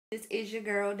This is your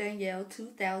girl Danielle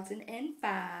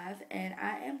 2005, and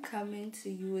I am coming to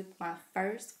you with my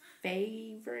first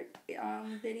favorite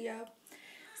video.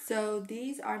 So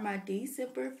these are my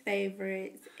December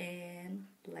favorites, and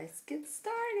let's get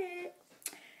started.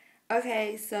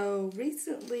 Okay, so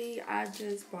recently I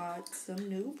just bought some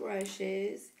new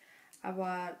brushes. I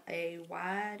bought a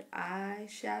wide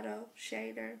eyeshadow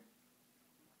shader,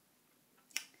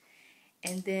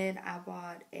 and then I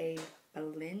bought a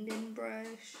blending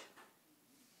brush.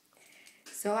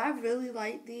 So I really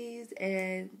like these,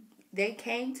 and they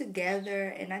came together,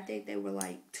 and I think they were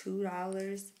like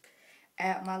 $2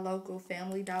 at my local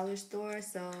Family Dollar store.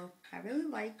 So I really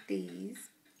like these.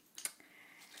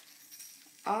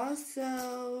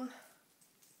 Also,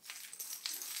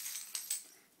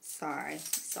 sorry,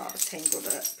 it's all tangled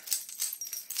up.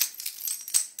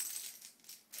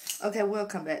 Okay, we'll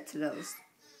come back to those.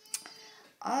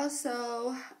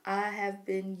 Also, I have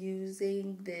been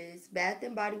using this Bath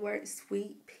and Body Works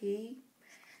Sweet Pea,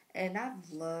 and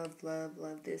I've loved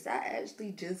this. I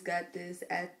actually just got this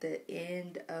at the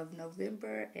end of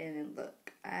November, and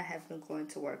look, I have been going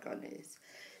to work on this.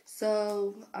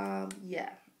 So,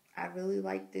 yeah, I really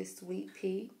like this Sweet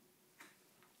Pea.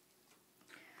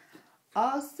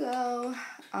 Also,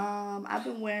 I've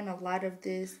been wearing a lot of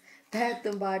this Bath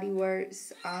and Body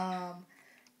Works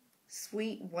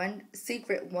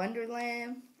Secret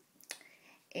Wonderland,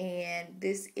 and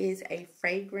this is a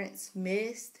fragrance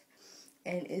mist,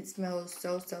 and it smells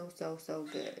so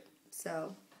good.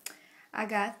 So I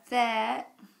got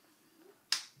that.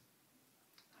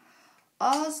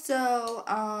 Also,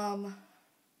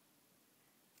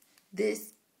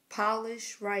 this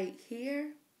polish right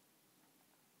here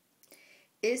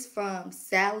is from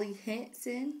Sally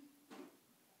Hansen,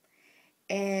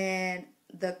 and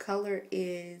the color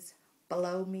is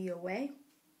Blow Me Away.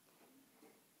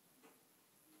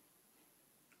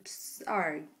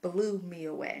 Sorry, Blew Me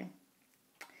Away.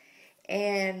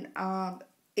 And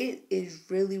it is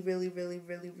really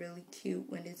cute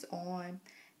when it's on,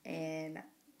 and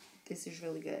this is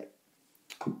really good.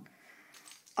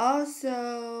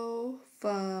 Also,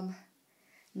 from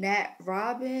Nat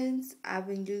Robbins, I've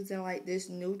been using like this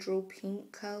neutral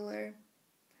pink color,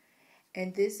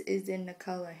 and this is in the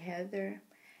color Heather,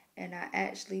 and I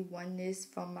actually won this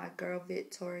from my girl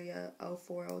Victoria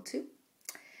 0402.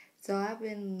 So I've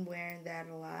been wearing that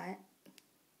a lot.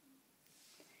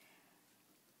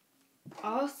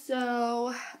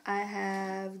 Also, I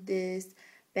have this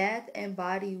Bath and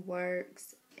Body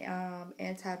Works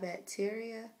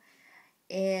antibacteria,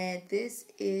 and this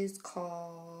is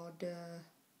called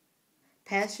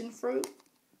Passion Fruit.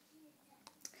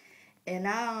 And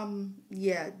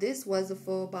yeah, this was a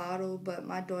full bottle, but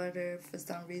my daughter for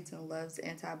some reason loves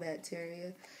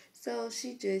antibacteria, so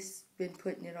she just been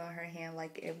putting it on her hand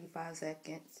like every 5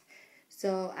 seconds.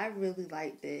 So I really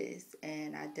like this,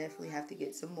 and I definitely have to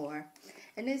get some more.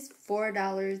 And it's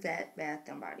 $4 at Bath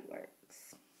and Body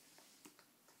Works.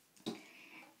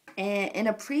 And in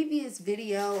a previous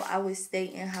video, I was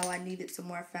stating how I needed some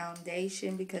more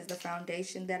foundation because the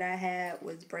foundation that I had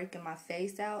was breaking my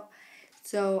face out.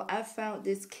 So I found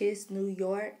this Kiss New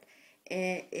York,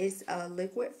 and it's a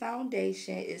liquid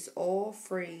foundation. It's oil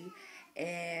free,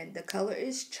 and the color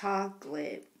is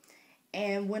chocolate.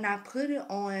 And when I put it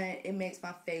on, it makes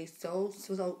my face so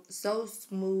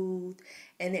smooth,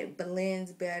 and it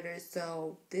blends better.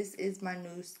 So this is my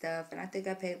new stuff, and I think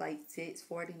I paid like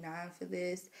 $6.49 for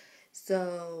this.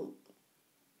 So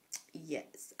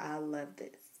yes, I love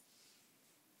this.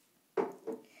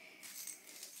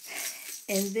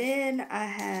 And then I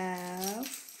have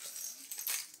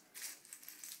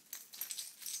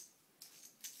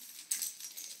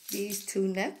these two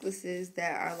necklaces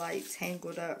that are like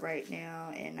tangled up right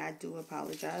now, and I do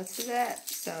apologize for that.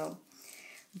 So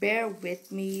bear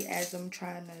with me as I'm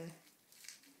trying to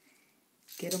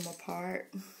get them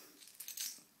apart.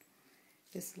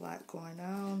 There's a lot going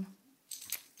on.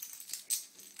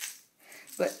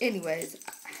 But anyways,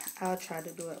 I'll try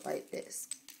to do it like this.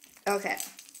 Okay,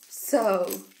 so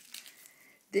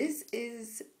this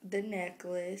is the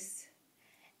necklace,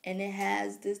 and it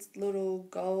has this little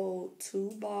gold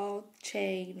 2-ball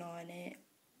chain on it.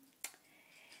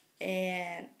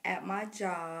 And at my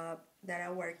job that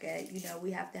I work at, you know,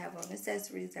 we have to have on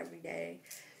accessories every day.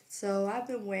 So I've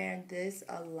been wearing this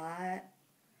a lot.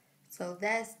 So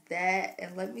that's that.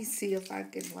 And let me see if I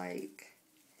can like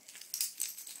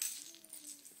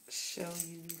show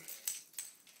you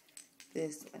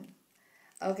this one.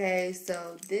 Okay,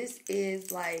 so this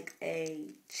is like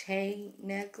a chain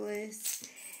necklace,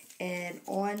 and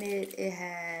on it, it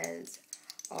has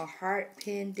a heart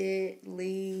pendant,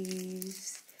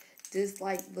 leaves, this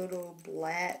like little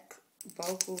black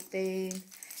vocal thing.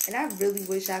 And I really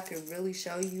wish I could really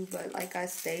show you, but like I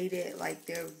stated, like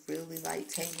they're really like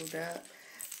tangled up.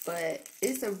 But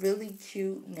it's a really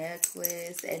cute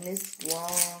necklace, and it's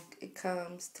long. It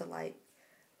comes to like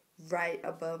right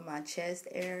above my chest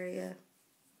area,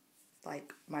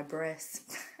 like my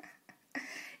breast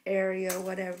area or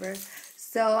whatever.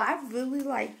 So I really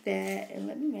like that. And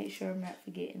let me make sure I'm not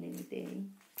forgetting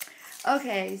anything.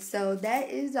 Okay, so that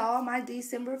is all my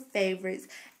December favorites.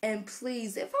 And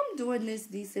please, if I'm doing this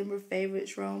December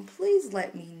favorites wrong, please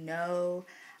let me know.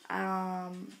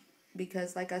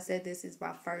 Because like I said, this is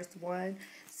my first one.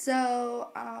 So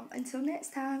until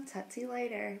next time, talk to you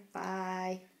later.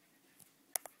 Bye.